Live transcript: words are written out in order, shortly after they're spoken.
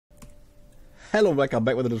Hello, welcome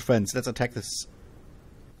back with the little friends. Let's attack this.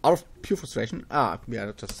 Out of pure frustration. Ah, yeah,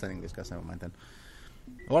 just sending these guys. Never mind then.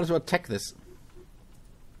 I wanted to attack this.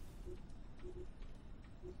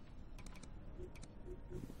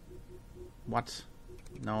 What?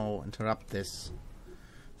 No, interrupt this.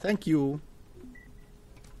 Thank you.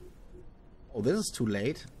 Oh, this is too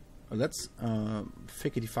late. Let's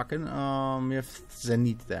fickety fucking. We have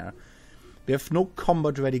Zenith there. We have no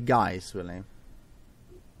combat ready guys, really.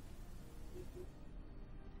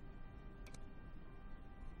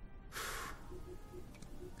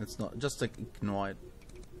 It's not just like ignore it.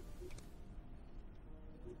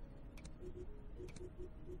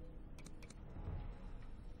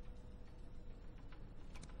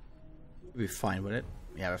 We'll be fine with it.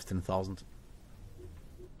 Yeah, we have 10,000.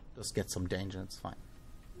 Just get some danger, it's fine.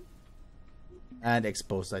 And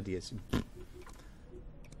exposed ideas.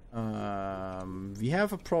 We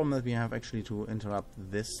have a problem that we have actually to interrupt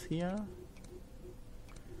this here.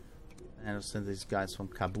 And send these guys from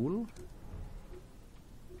Kabul.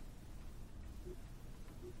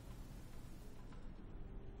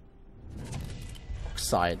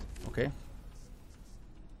 Side, okay.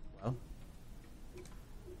 Well.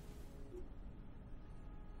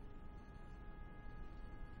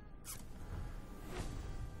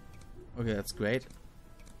 Okay, that's great.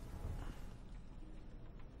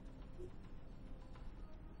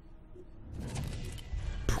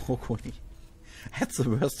 Broccoli. That's the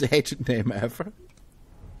worst agent name ever.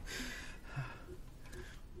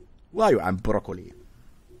 Who are you? I'm Broccoli.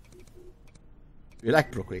 You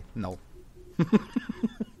like broccoli? No.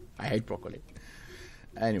 I hate broccoli.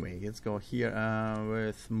 Anyway, let's go here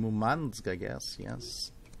with Murmansk, I guess.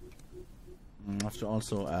 Yes. I have to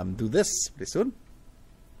also do this pretty soon.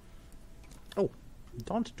 Oh,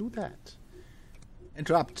 don't do that.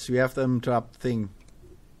 Interrupt. We have the interrupt thing.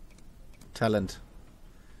 Talent.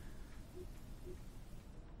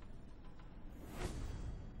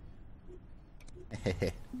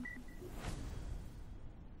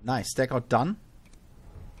 Nice. Stack out done.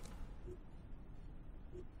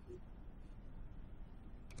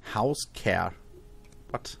 House care.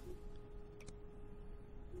 What?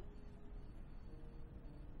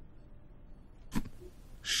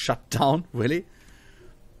 Shut down? Really?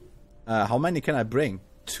 How many can I bring?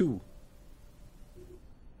 2.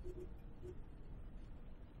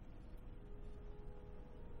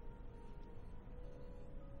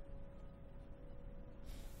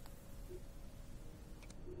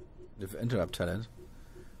 With interrupt talent.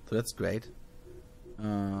 So that's great.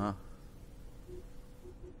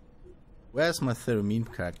 Where's my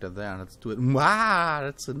Theramine character? There, let's do it. Wow,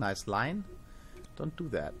 that's a nice line. Don't do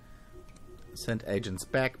that. Send agents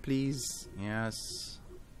back, please. Yes.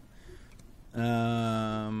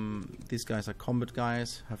 These guys are combat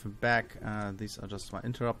guys. Have them back. These are just my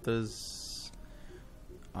interrupters.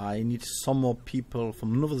 I need some more people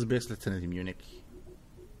from Novosibirsk, Lieutenant in Munich.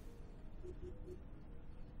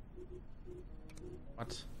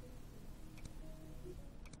 What?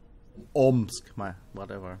 Omsk, my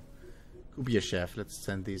whatever. Chef, let's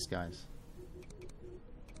send these guys.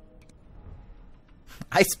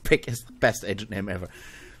 Icepick is the best agent name ever.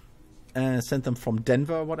 Send them from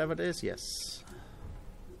Denver or whatever it is. Yes.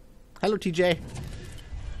 Hello, TJ.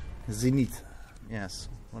 Zenith. Yes,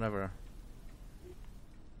 whatever.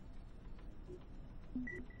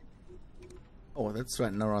 Oh, that's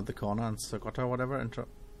right now around the corner and Sogota, whatever.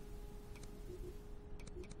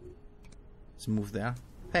 Let's move there.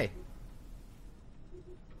 Hey.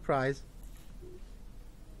 Prize.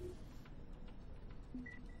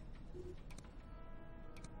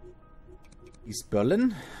 East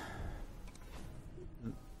Berlin.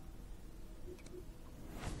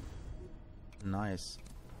 Nice.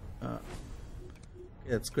 Yeah,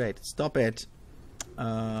 that's great. Stop it.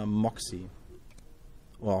 Moxie.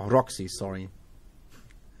 Or Roxy, sorry.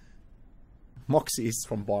 Moxie is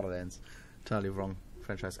from Borderlands. Totally wrong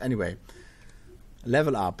franchise. Anyway.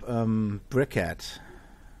 Level up. Brickhead.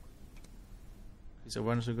 Is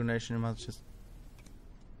awareness regulation must just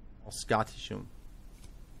or scar tissue.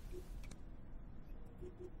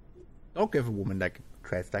 Don't give a woman like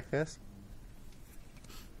traits like this.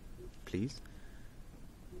 Please.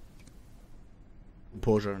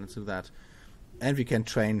 Composure, let's do that. And we can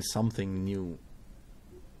train something new.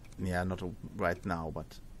 Yeah, not right now,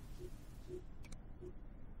 but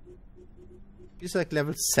he's like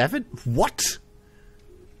level 7? What?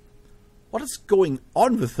 What is going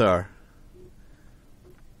on with her?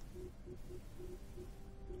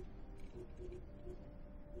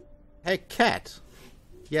 Hey, cat.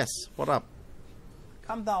 Yes, what up?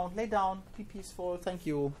 Calm down, lay down, be peaceful, thank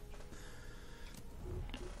you.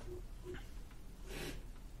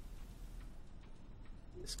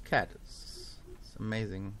 It's cat. It's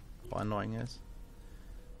amazing how annoying it is.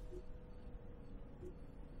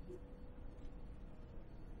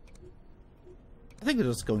 I think it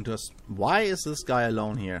is going to us. Why is this guy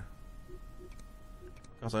alone here?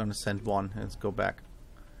 Because I only sent one. Let's go back.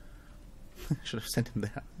 Should have sent him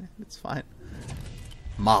there. It's fine.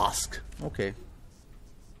 Mask. Okay.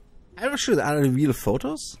 I'm not sure there are real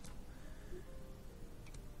photos.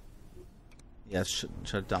 Yes,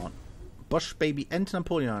 shut it down. Bosch baby and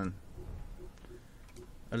Napoleon.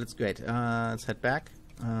 Oh, that's great. Let's head back.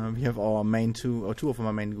 We have our main two of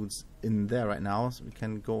our main goods in there right now, so we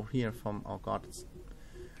can go here from. Oh god, it's,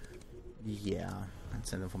 yeah. Let's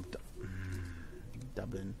send them from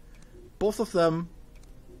Dublin. Both of them.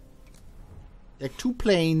 Like 2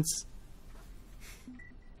 planes.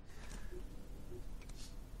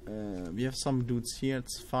 We have some dudes here.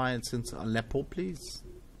 It's fine. Since Aleppo, please.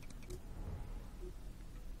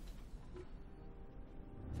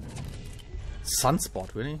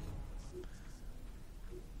 Sunspot, really?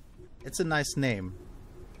 It's a nice name.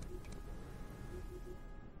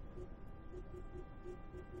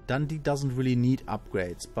 Dundee doesn't really need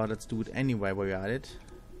upgrades, but let's do it anyway while we're at it.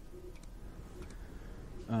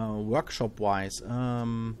 Workshop wise, we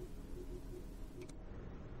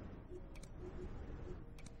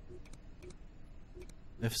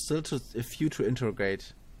have still a few to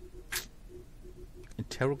interrogate.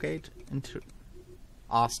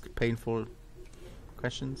 Ask painful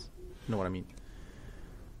questions. You know what I mean?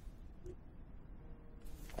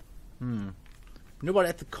 Nobody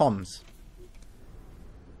at the comms.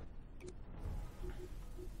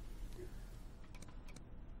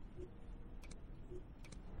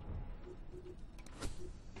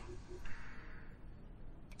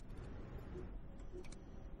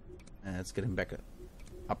 Let's get him back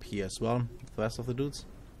up here as well. The rest of the dudes.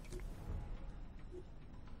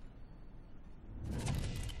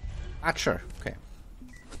 Archer. Okay.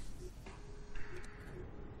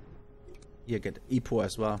 Here, get Ipo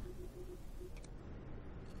as well.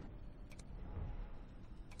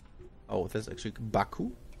 Oh, there's actually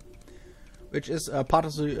Baku, which is part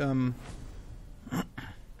of the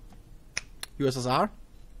USSR.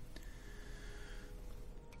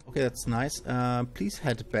 Okay, that's nice. Please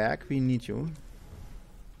head back. We need you.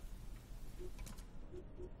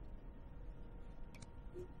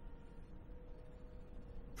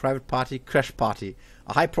 Private party, crash party.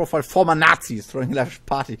 A high-profile former Nazi is throwing a lavish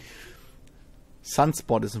party.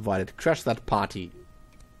 Sunspot is invited. Crash that party.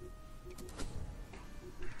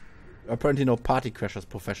 Apparently no party crashers,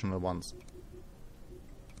 professional ones.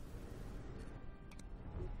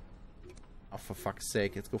 Oh, for fuck's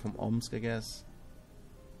sake. Let's go from Omsk, I guess.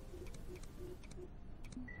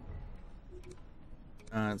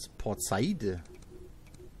 It's Port Said.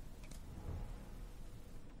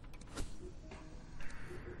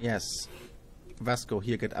 Yes. Vasco,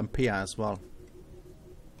 here, get Ampere as well.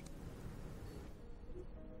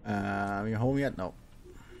 Are you home yet? No.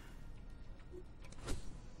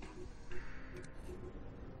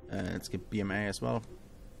 Let's get BMA as well.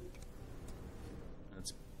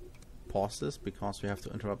 Let's pause this because we have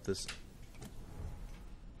to interrupt this.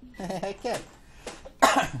 Cat.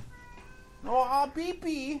 Oh,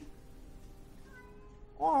 Bibi!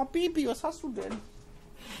 Oh, Bibi, was hast du denn?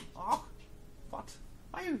 Oh, what?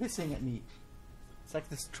 Why are you hissing at me? It's like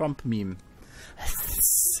this Trump meme.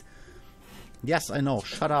 Yes, I know.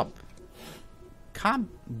 Shut up. Calm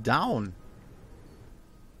down.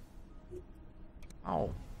 Ow.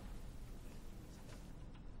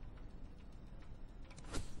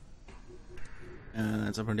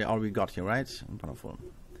 That's apparently all we got here, right? Wonderful.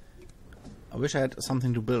 I wish I had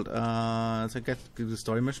something to build. Let's get to the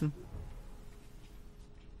story mission.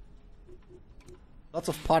 Lots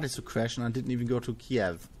of parties to crash and I didn't even go to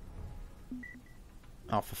Kiev.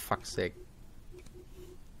 Oh, for fuck's sake.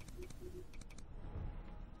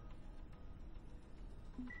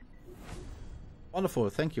 Wonderful,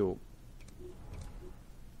 thank you.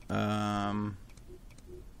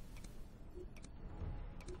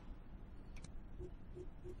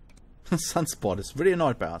 Sunspot is very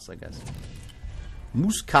annoyed by us, I guess.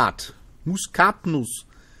 Muscat. Muskatnuss.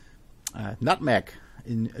 Nutmeg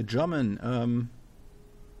in German.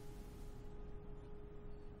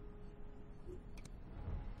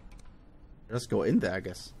 Let's go in there, I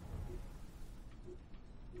guess.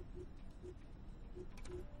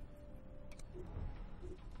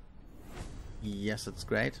 Yes, that's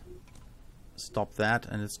great. Stop that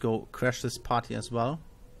and let's go crash this party as well.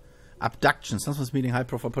 Abduction. Someone's meeting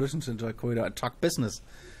high-profile politicians into a corridor. Attack business.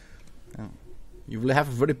 You will have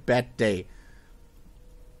a very bad day.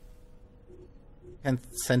 Can't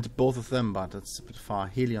send both of them, but it's a bit far.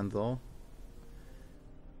 Helion, though.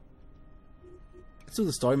 Let's do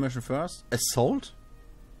the story mission first. Assault?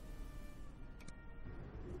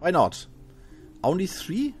 Why not? Only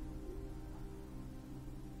 3?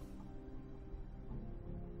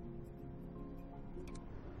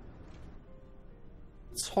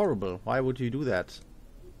 It's horrible. Why would you do that?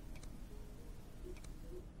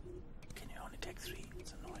 Can you only take 3?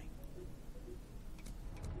 It's annoying.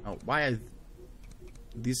 Oh, why are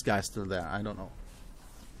these guys still there? I don't know.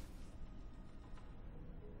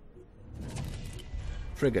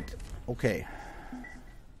 Frigate. Okay.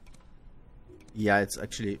 Yeah, it's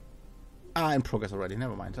actually... in progress already.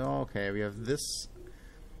 Never mind. Okay, we have this.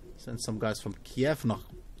 Send some guys from Kiev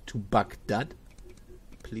to Baghdad.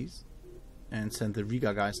 Please. And send the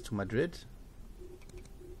Riga guys to Madrid.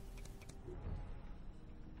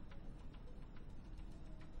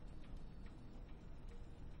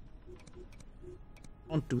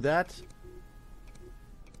 Don't do that.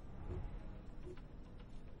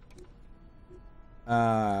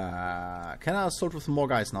 Can I assault with more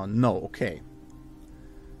guys now? No, okay.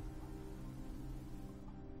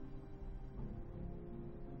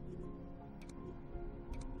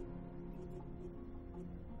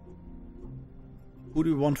 Who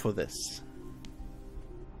do we want for this?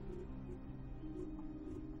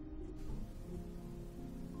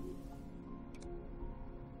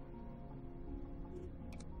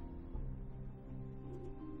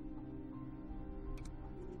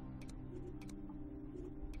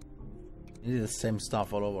 It is the same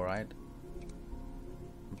stuff all over, right?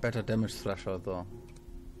 Better damage threshold though.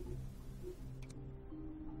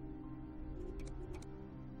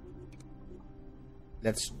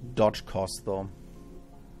 Let's dodge cost though.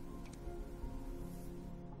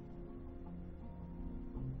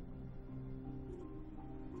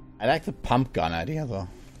 I like the pump gun idea though.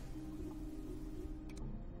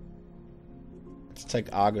 Let's take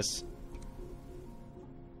Argus.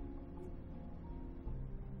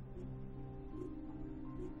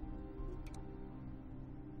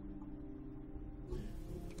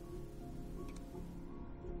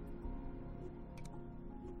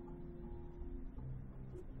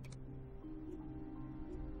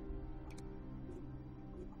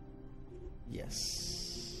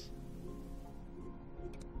 Yes.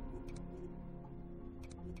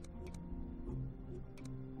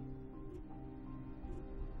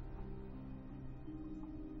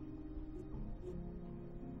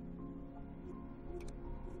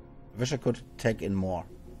 Wish I could take in more.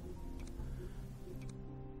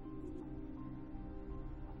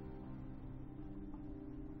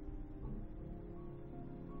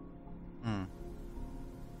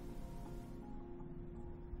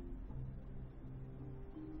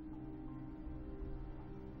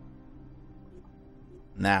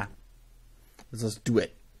 Nah. Let's just do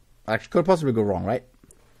it. Actually, could possibly go wrong, right?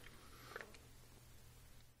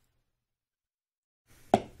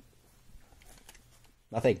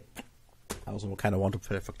 Nothing. I also kind of want to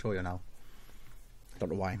play Factorio now.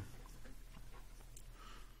 Don't know why.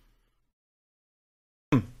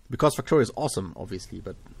 Because Factorio is awesome, obviously,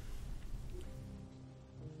 but...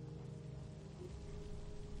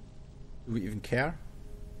 Do we even care?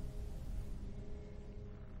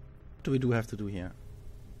 What do we have to do here?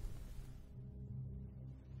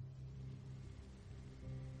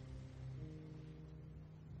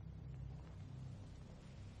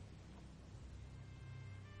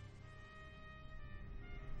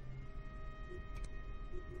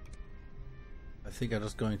 I think I'm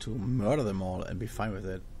just going to murder them all and be fine with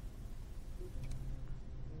it.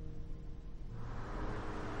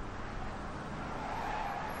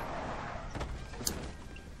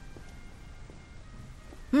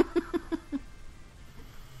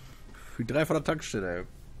 Wie drei von der Tankstelle.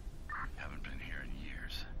 Haven't been here in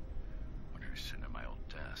years. Wonder who's sitting at my old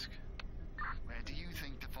desk. Where do you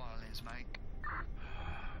think the file is, mate?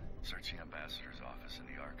 Searching ambassador's office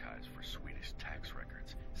in the archives for Swedish tax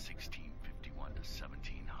records, 1651 to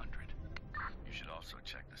 1700. You should also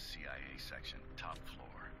check the CIA section, top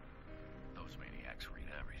floor. Those maniacs read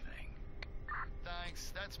everything.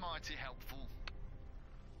 Thanks, that's mighty helpful.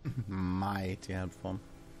 Mighty helpful.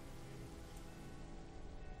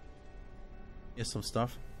 Here's some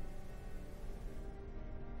stuff.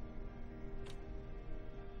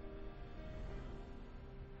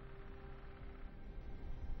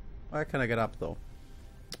 Where can I get up though?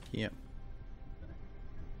 Here.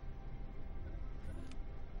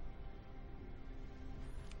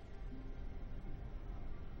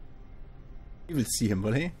 You will see him,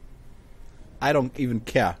 will he? I don't even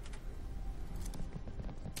care.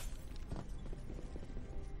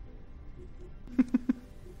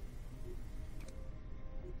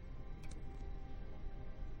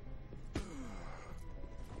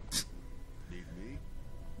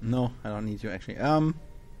 No, I don't need you actually.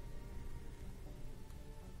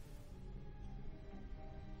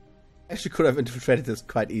 Actually could have infiltrated this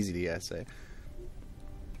quite easily, I say.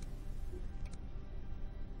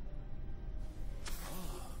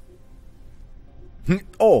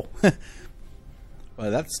 Oh!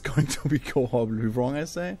 Well, that's going to be go horribly wrong, I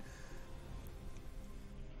say.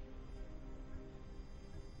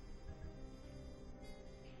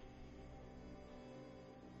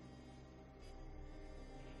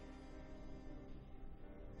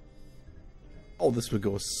 Oh, this will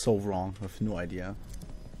go so wrong. I have no idea.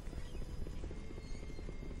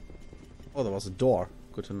 Oh, there was a door.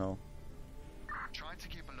 Good to know. Try to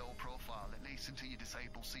keep a low profile, at least until you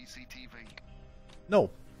disable CCTV. No.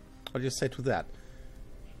 What do you say to that?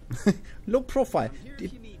 Low profile.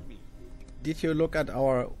 Did you look at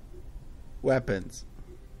our weapons?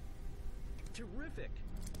 Terrific.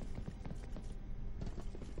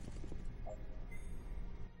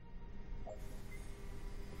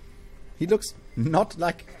 He looks not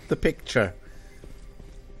like the picture.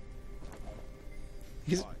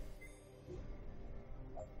 He's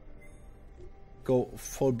go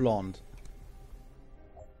full blonde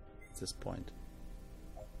at this point.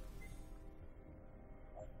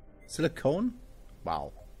 Silicone?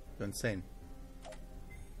 Wow, you're insane.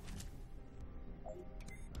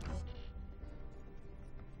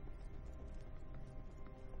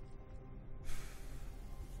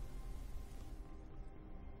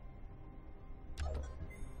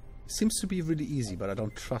 Seems to be really easy, but I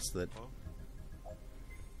don't trust it.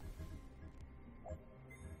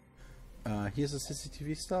 Here's the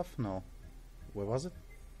CCTV stuff? No. Where was it?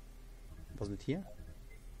 Wasn't it here?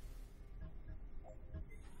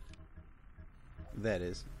 There it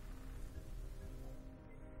is.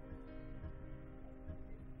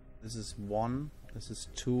 This is 1, this is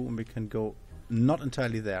 2, and we can go not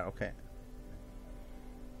entirely there. Okay.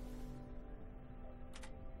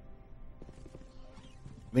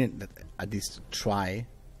 I mean, at least try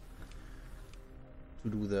to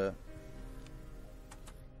do the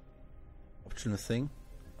optional thing.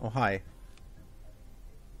 Oh, hi.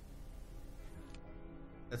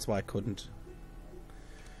 That's why I couldn't.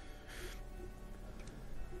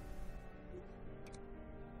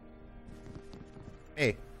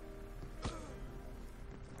 Hey.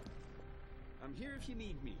 I'm here if you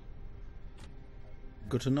need me.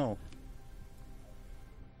 Good to know.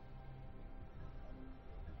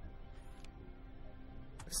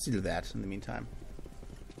 Steal that in the meantime.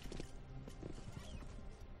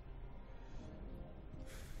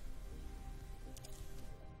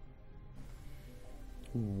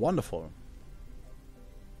 Wonderful.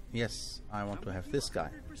 Yes, I want to have this guy.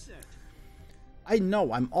 100%. I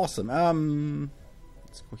know, I'm awesome.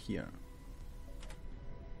 Let's go here.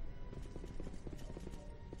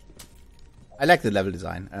 I like the level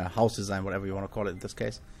design, house design, whatever you want to call it in this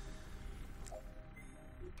case.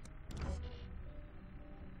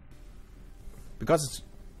 Because it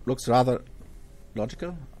looks rather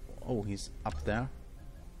logical. Oh, he's up there.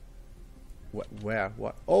 Where?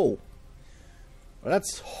 What? Oh! Well,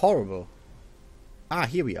 that's horrible. Ah,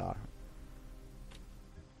 here we are.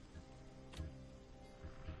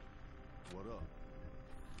 What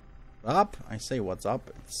up? Up? I say what's up.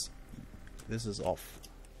 This is off.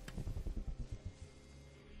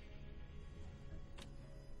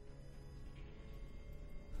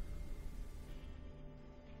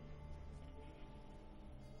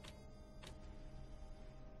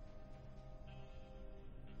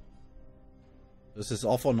 This is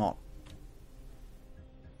off or not?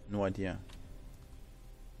 No idea.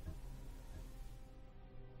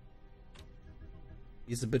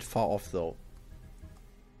 He's a bit far off though.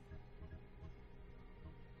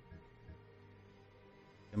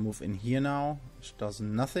 I move in here now, which does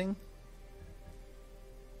nothing.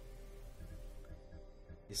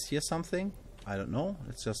 Is here something? I don't know.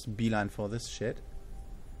 Let's just beeline for this shit.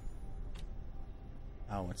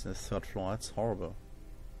 Oh, it's the 3rd floor. That's horrible.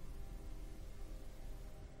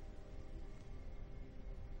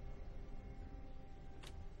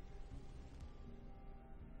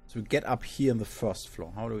 So we get up here in the 1st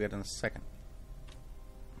floor. How do we get in the 2nd?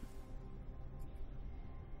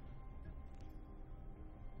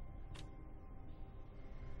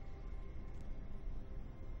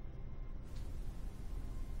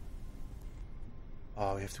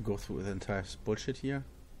 Oh, we have to go through the entire bullshit here.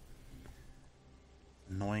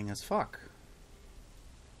 Annoying as fuck.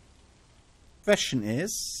 Question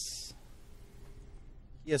is...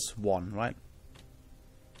 Here's 1, right?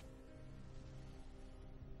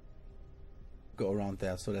 Go around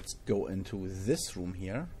there, so let's go into this room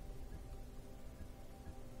here.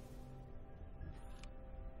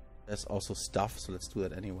 There's also stuff, so let's do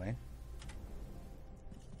that anyway.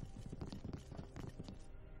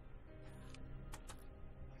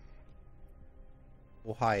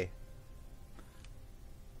 Oh, hi.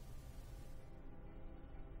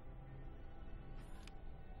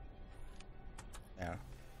 There.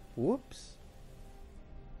 Whoops.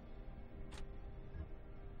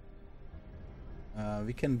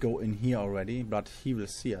 We can go in here already, but he will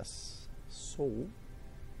see us. So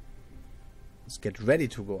let's get ready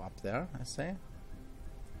to go up there, I say.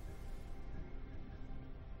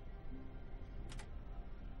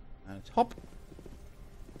 And hop.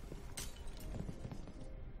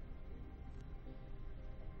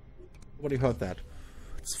 Nobody heard that.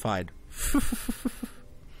 It's fine.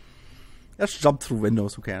 Let's jump through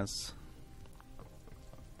windows, who cares?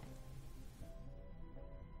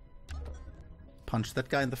 Punch that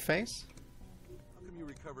guy in the face. How come you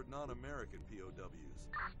recovered non-American POWs?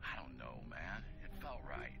 I don't know, man. It felt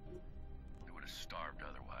right. They would have starved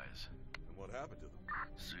otherwise. And what happened to them?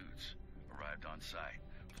 Suits arrived on site,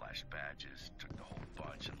 flashed badges, took the whole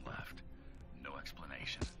bunch and left. No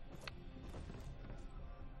explanation.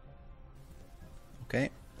 Okay,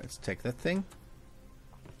 let's take that thing.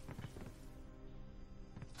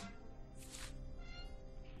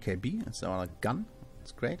 KB, it's our gun.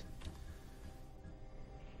 It's great.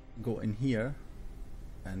 Go in here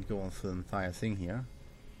and go on through the entire thing here.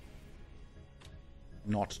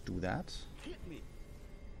 Not do that. Hit me.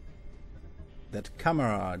 That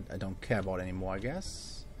camera I don't care about anymore, I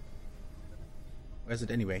guess. Where's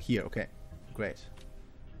it anyway? Here, okay. Great.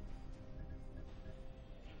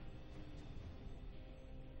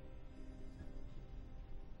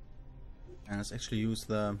 And let's actually use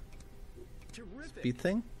the Terrific. speed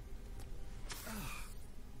thing.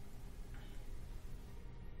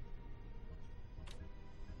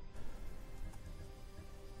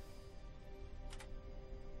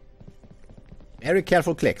 Very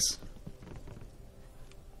careful clicks.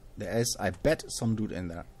 There is, I bet, some dude in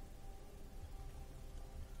there.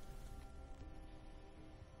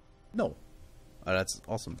 No. Oh, that's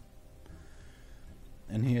awesome.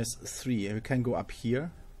 And here's 3. We can go up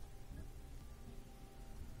here.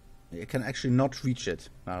 You can actually not reach it.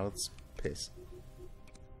 Now let's piss.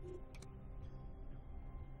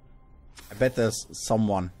 I bet there's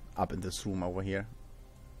someone up in this room over here.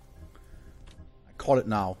 I call it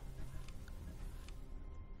now.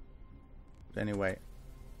 But anyway.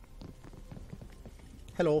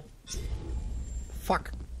 Hello.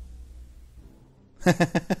 Fuck.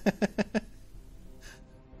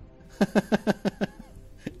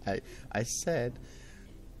 I said,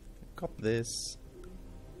 got this.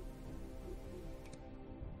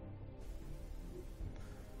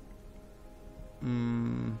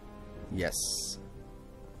 Yes.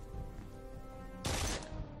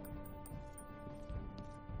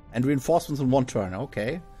 And reinforcements in 1 turn,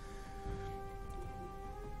 okay.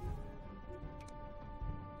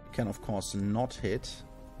 Can of course not hit.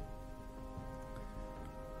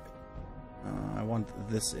 I want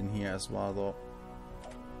this in here as well though.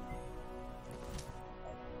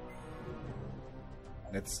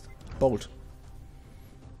 Let's bolt.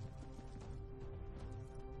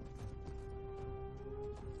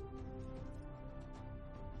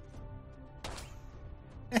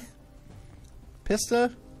 Pistol?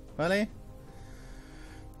 Really?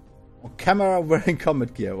 Oh, camera wearing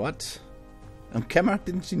combat gear, what? On camera?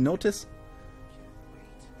 Didn't she notice?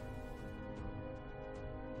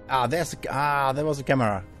 Ah, there's a, there was a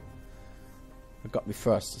camera. It got me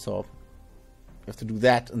first, so you have to do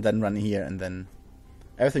that and then run here and then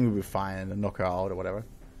everything will be fine and then knock her out or whatever.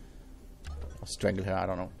 Or strangle her, I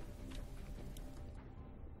don't know.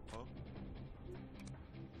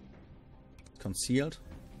 Concealed.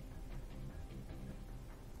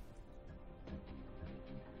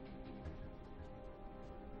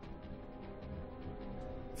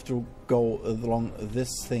 To go along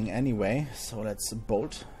this thing anyway, so let's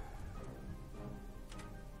bolt.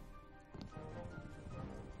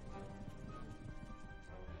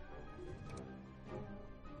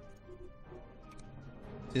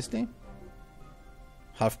 Disney?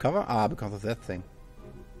 Half cover? Ah, because of that thing.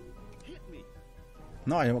 Hit me.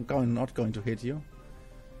 No, I'm not going to hit you.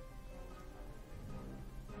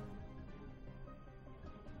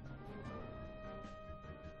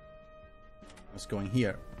 I was going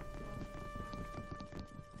here.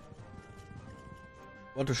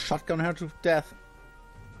 Want to shotgun her to death?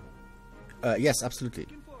 Yes, absolutely.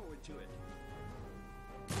 Looking forward to it.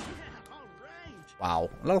 Yeah, all right. Wow,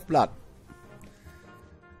 a lot of blood.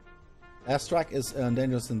 Airstrike is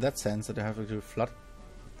dangerous in that sense that I have to do flood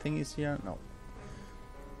thingies here. No,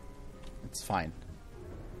 it's fine.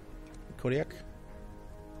 Kodiak.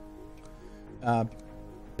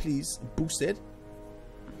 Please boost it.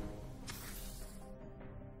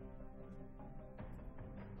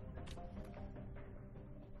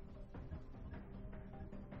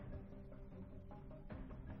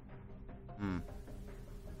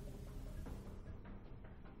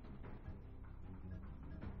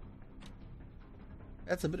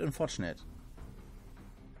 That's a bit unfortunate.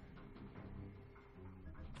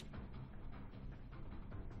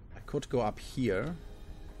 I could go up here.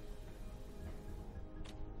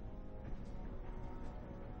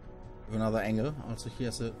 Another angle. Also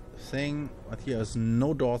here's a thing, but here is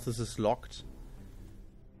no door. This is locked.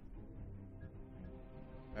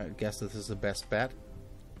 I guess this is the best bet.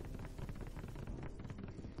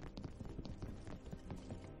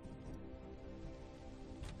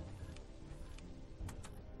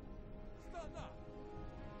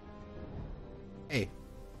 Hey.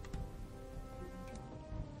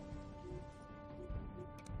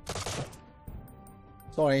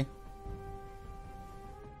 Sorry.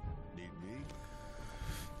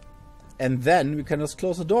 And then we can just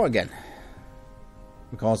close the door again.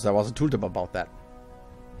 Because there was a tooltip about that.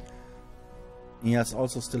 He has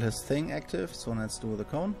also still his thing active, so let's do the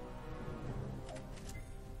cone.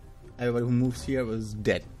 Everybody who moves here is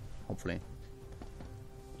dead, hopefully.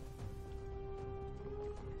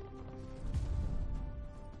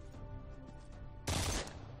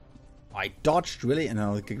 I dodged, really? And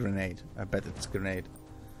now like a grenade. I bet it's a grenade.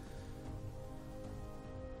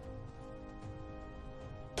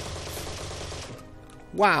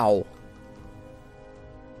 Wow.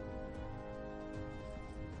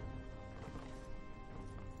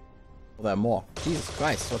 Oh, there are more. Jesus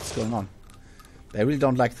Christ, what's going on? They really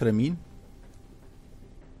don't like Thermine.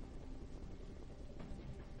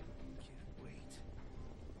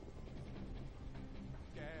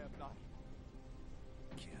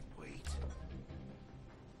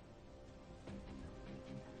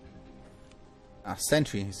 Ah,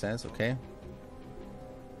 sentry, he says, okay.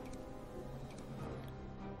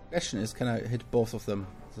 Question is, can I hit both of them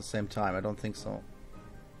at the same time? I don't think so.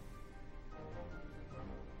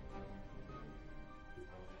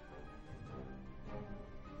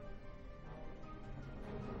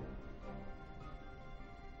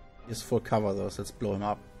 He's full cover though, so let's blow him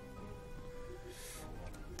up.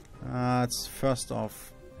 It's first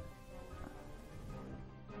off.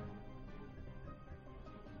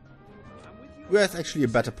 We have actually a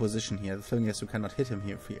better position here. The thing is, we cannot hit him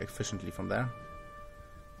here efficiently from there.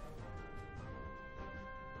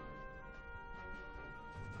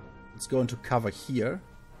 Let's go into cover here.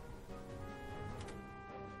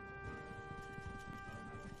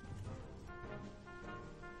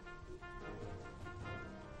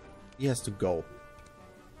 He has to go.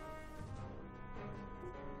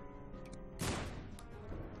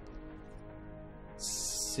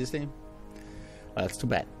 Seriously? Well, that's too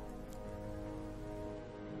bad.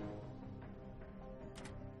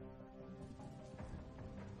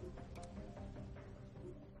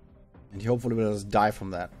 And he hopefully will just die from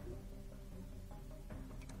that.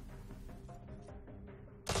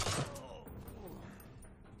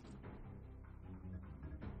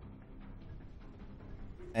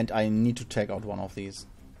 And I need to take out one of these.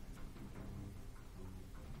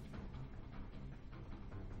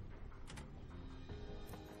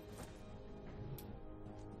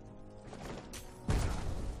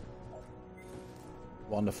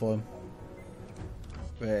 Wonderful.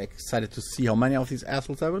 Very excited to see how many of these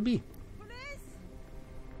assholes there will be.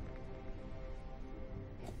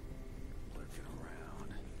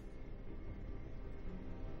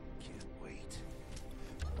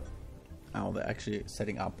 Oh, they're actually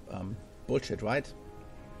setting up bullshit, right?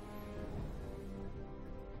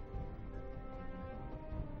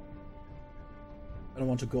 I don't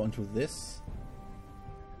want to go into this.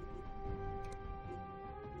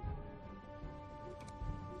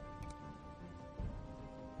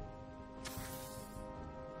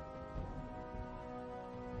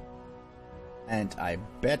 And I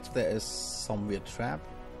bet there is some weird trap.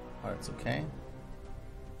 But it's okay.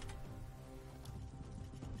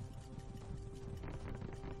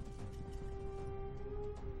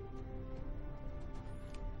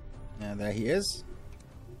 And there he is.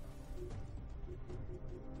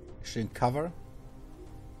 Actually in cover.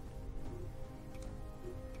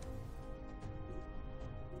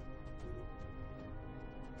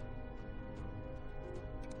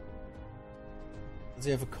 Does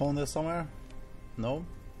he have a cone there somewhere? No.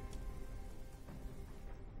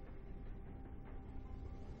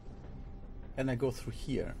 Can I go through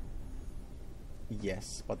here?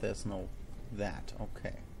 Yes, but there's no that.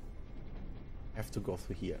 Okay. I have to go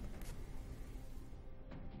through here.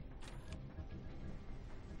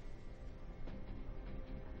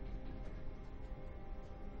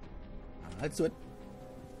 Let's do it.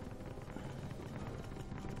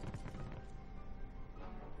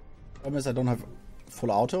 Problem is I don't have full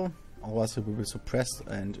auto, otherwise it will be suppressed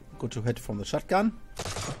and go to hit from the shotgun.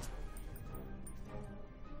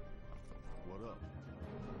 What up?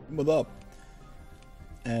 What up?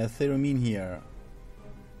 Theramine here.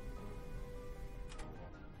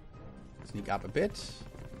 Sneak up a bit.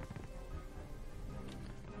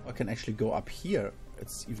 I can actually go up here.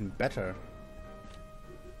 It's even better.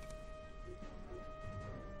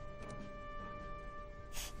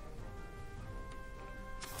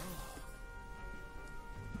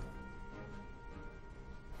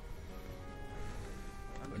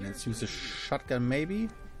 Let's use a shotgun, maybe.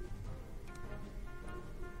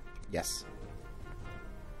 Yes.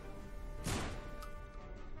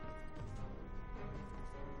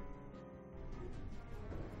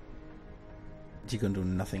 He can do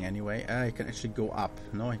nothing anyway. He can actually go up.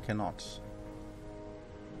 No, he cannot.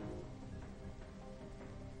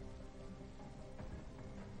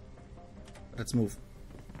 Let's move.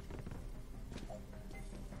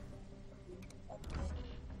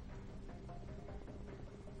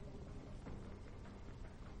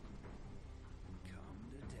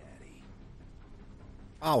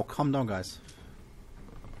 Oh, calm down, guys.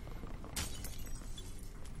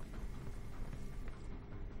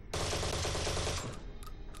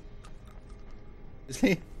 Is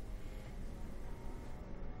he?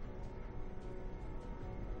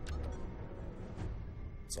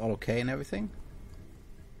 It's all okay and everything?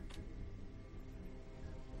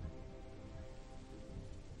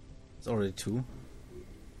 It's already 2.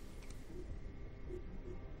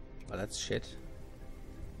 Well, that's shit.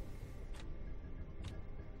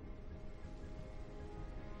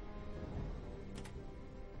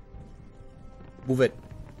 Move it.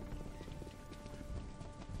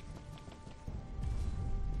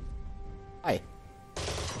 Hi.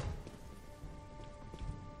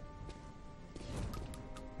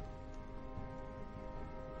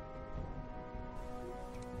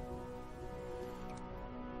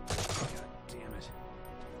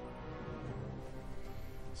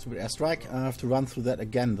 Stupid airstrike. I have to run through that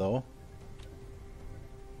again, though.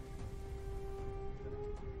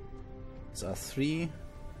 These are 3.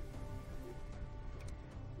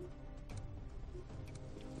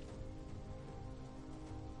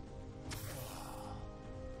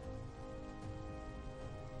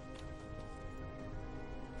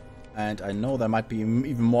 And I know there might be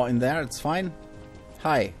even more in there. It's fine.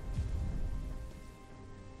 Hi.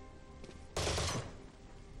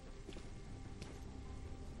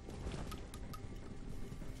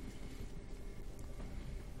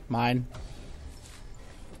 Mine.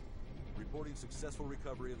 Reporting successful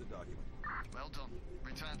recovery of the document. Well done.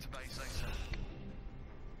 Return to base ASAP.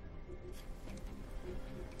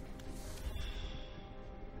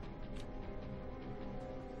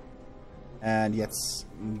 And let's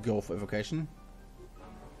go for evocation.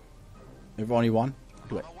 If only one,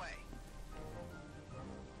 do it.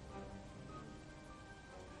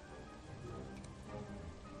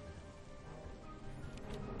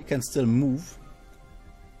 You can still move.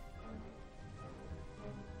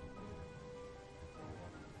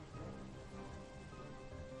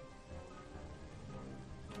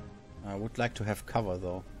 I would like to have cover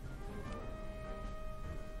though.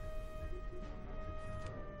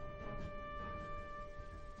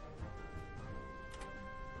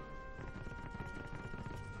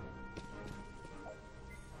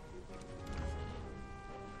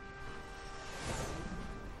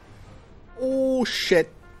 Oh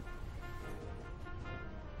shit!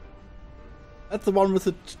 That's the one with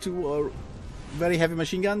the 2 very heavy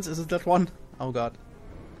machine guns? Is it that one? Oh god.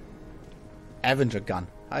 Avenger gun.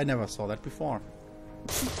 I never saw that before.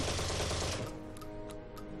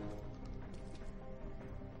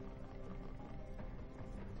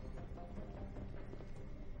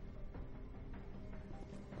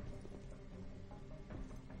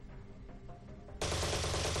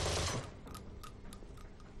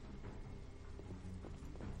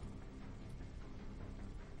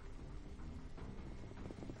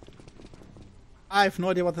 I have no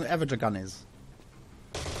idea what an Avenger gun is.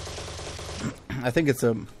 I think it's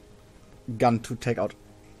a gun to take out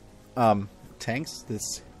tanks,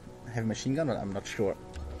 this heavy machine gun, but I'm not sure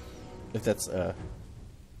if that's oh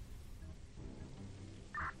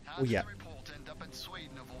yeah. Report end up in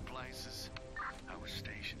Sweden of all places. I was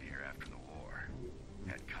stationed here after the war.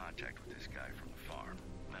 Had contact with this guy from the farm,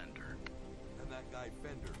 Fender. And that guy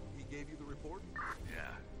Fender, he gave you the report?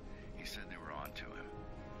 Yeah, he said they were on to him.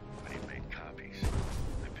 But he made copies.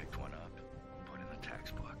 I picked one up, put in the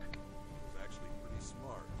textbook. It's actually pretty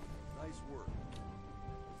smart. Nice work.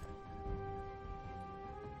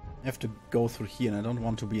 I have to go through here and I don't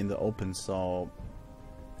want to be in the open, so...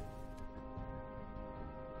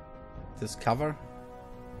 This cover?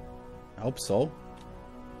 I hope so.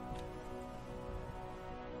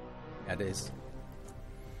 Yeah, it is.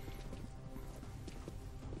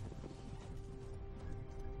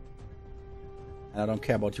 And I don't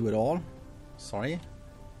care about you at all. Sorry.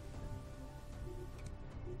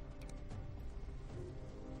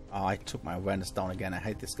 Oh, I took my awareness down again. I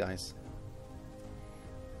hate these guys.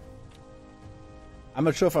 I'm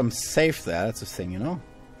not sure if I'm safe there. That's the thing, you know?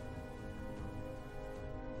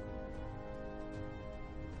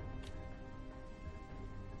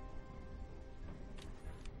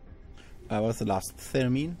 What's the last?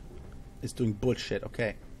 Theramine is doing bullshit.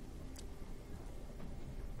 Okay.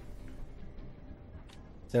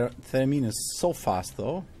 Theramine is so fast,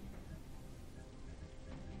 though.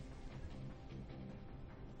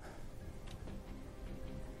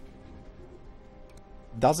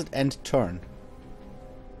 Does it end turn?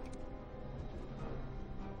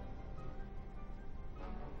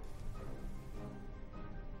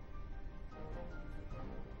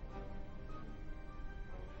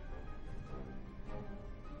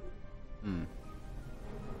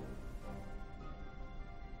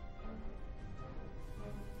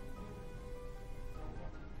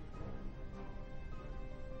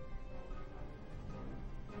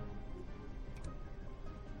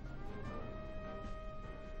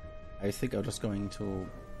 I think I'm just going to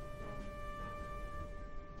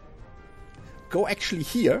go actually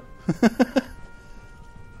here.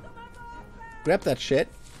 Grab that shit.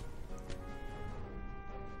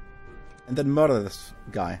 And then murder this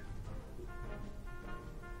guy.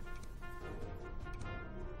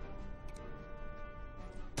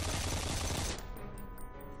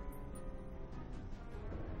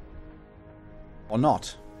 Or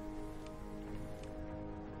not.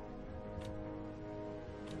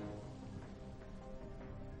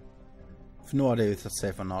 I've no idea if that's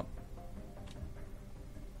safe or not.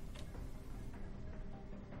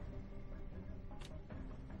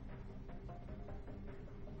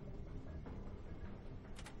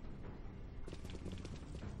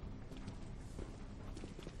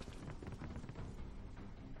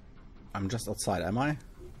 I'm just outside, am I?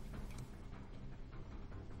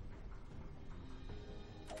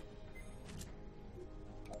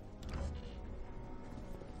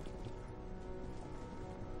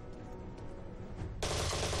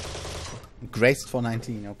 Graced for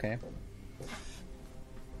 19, okay.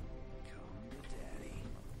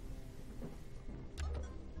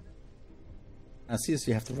 I see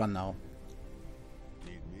you have to run now.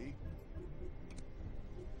 Need me?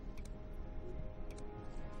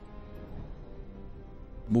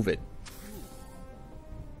 Move it.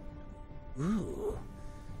 Ooh.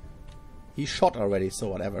 He shot already, so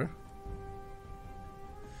whatever.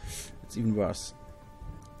 It's even worse.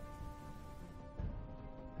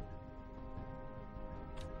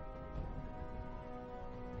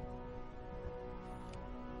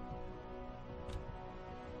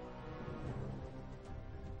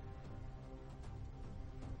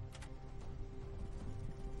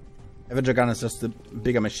 Avenger gun is just the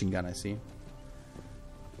bigger machine gun, I see.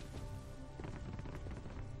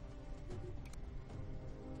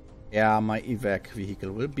 Yeah, my evac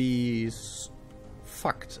vehicle will be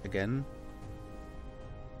fucked again.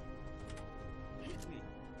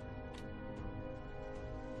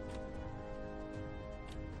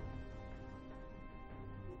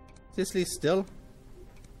 Seriously, still?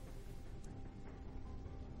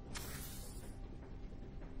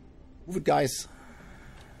 Move it, guys.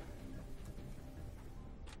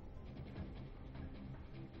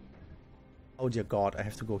 Oh dear God, I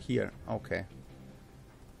have to go here. Okay.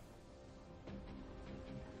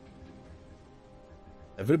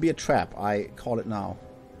 There will be a trap, I call it now.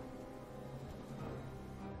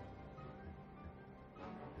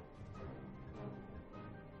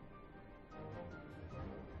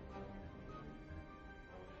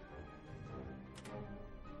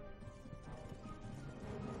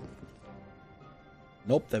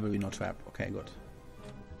 Nope, there will be no trap. Okay, good.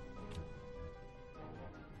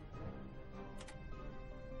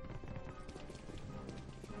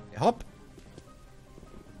 Hop.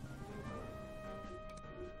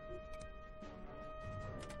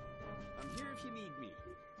 I'm here if you need me.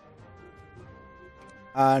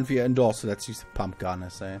 And we are indoors, so let's use the pump gun, I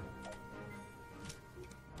say.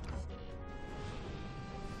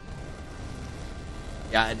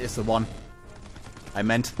 Yeah, it is the one I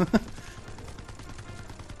meant.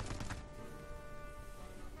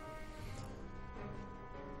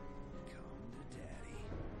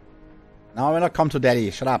 No, we're not come to daddy.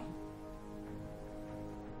 Shut up.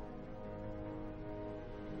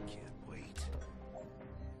 Can't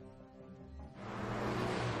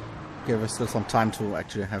give us still some time to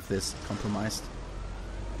actually have this compromised.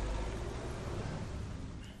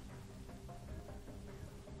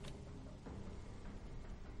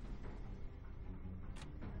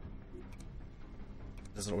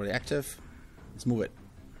 This is already active. Let's move it.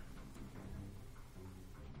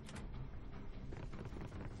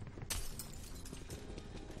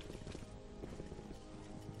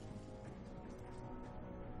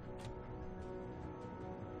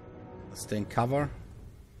 Let's stay in cover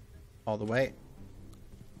all the way.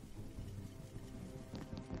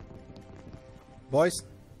 Boys,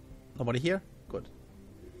 nobody here? Good.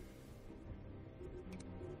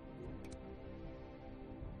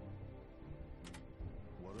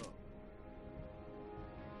 What up?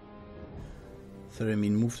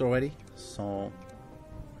 Theremin moved already, so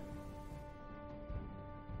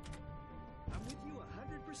I'm with you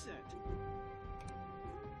 100%.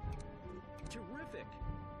 Terrific.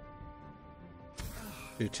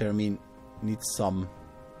 Theremin needs some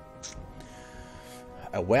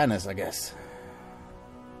awareness, I guess.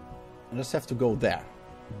 I just have to go there.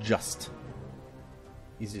 Just.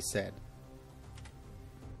 Easy said.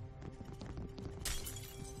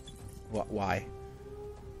 Why?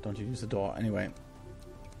 Don't you use the door? Anyway.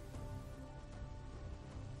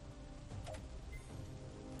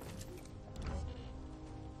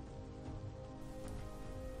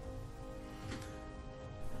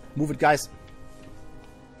 Move it, guys.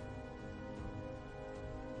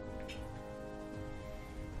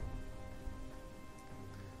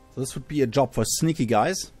 So this would be a job for sneaky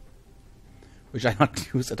guys, which I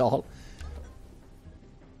not use at all,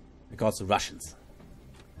 because the Russians.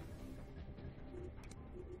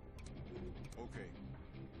 Okay.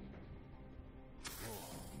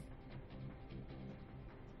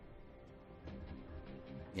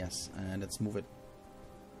 Yes, and let's move it.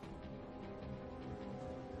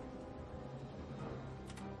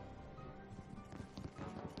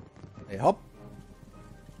 Hey, hop.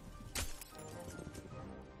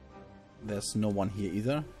 There's no one here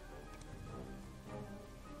either.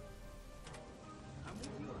 I'm with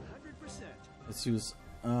you 100%. Let's use...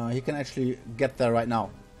 he can actually get there right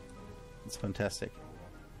now. It's fantastic.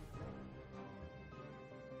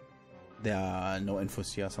 There are no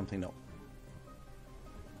infos here, something no.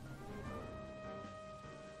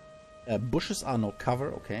 Bushes are no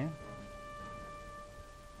cover, okay.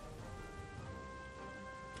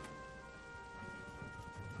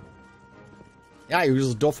 Yeah, you use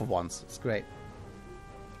the door for once. It's great.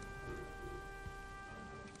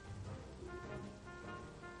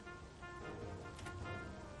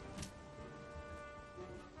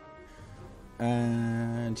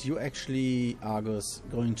 And you actually are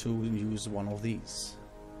going to use one of these.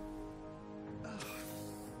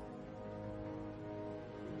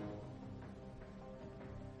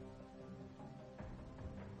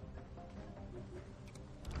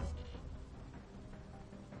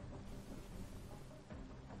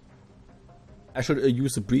 I should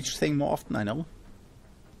use the breach thing more often, I know.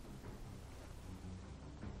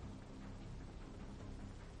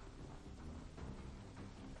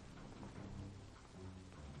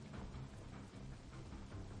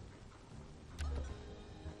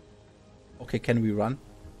 Okay, can we run?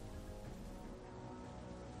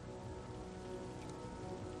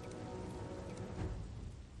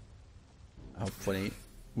 Hopefully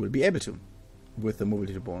we'll be able to with the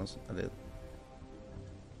mobility bonus.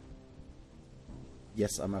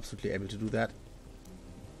 Yes, I'm absolutely able to do that.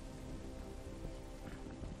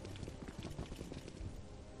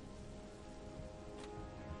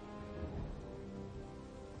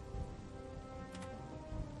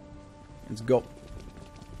 Let's go.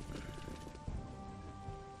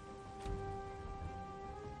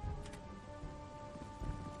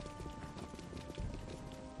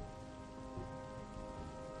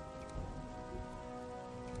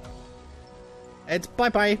 And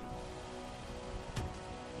bye-bye.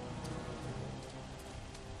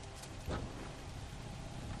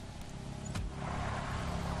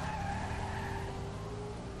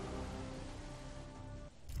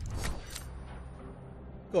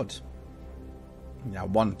 Good. Yeah,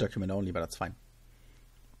 one document only, but that's fine.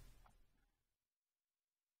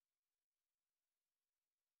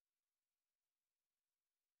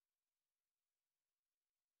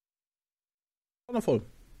 Wonderful.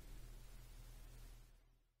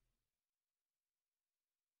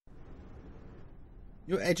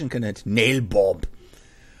 Your agent can hit nail bomb.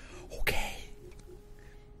 Okay.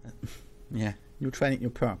 Yeah, new training, new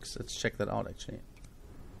perks. Let's check that out actually.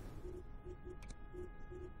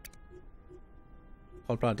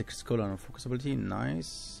 Cold blood, skull and focus ability,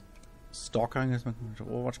 nice. Stalker,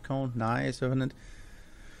 Overwatch count, nice. Revenant.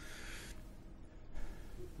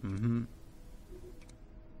 Mm-hmm.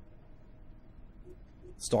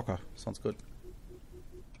 Stalker. Sounds good.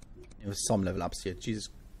 With some level ups here. Jesus.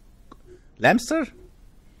 Lamster?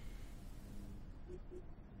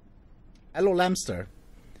 Hello, Lamster.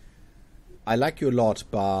 I like you a lot,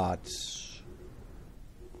 but...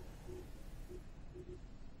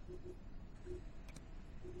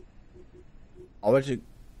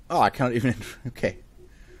 Oh, I cannot even... Okay.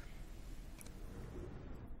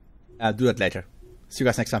 Do that later. See you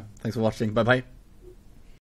guys next time. Thanks for watching. Bye-bye.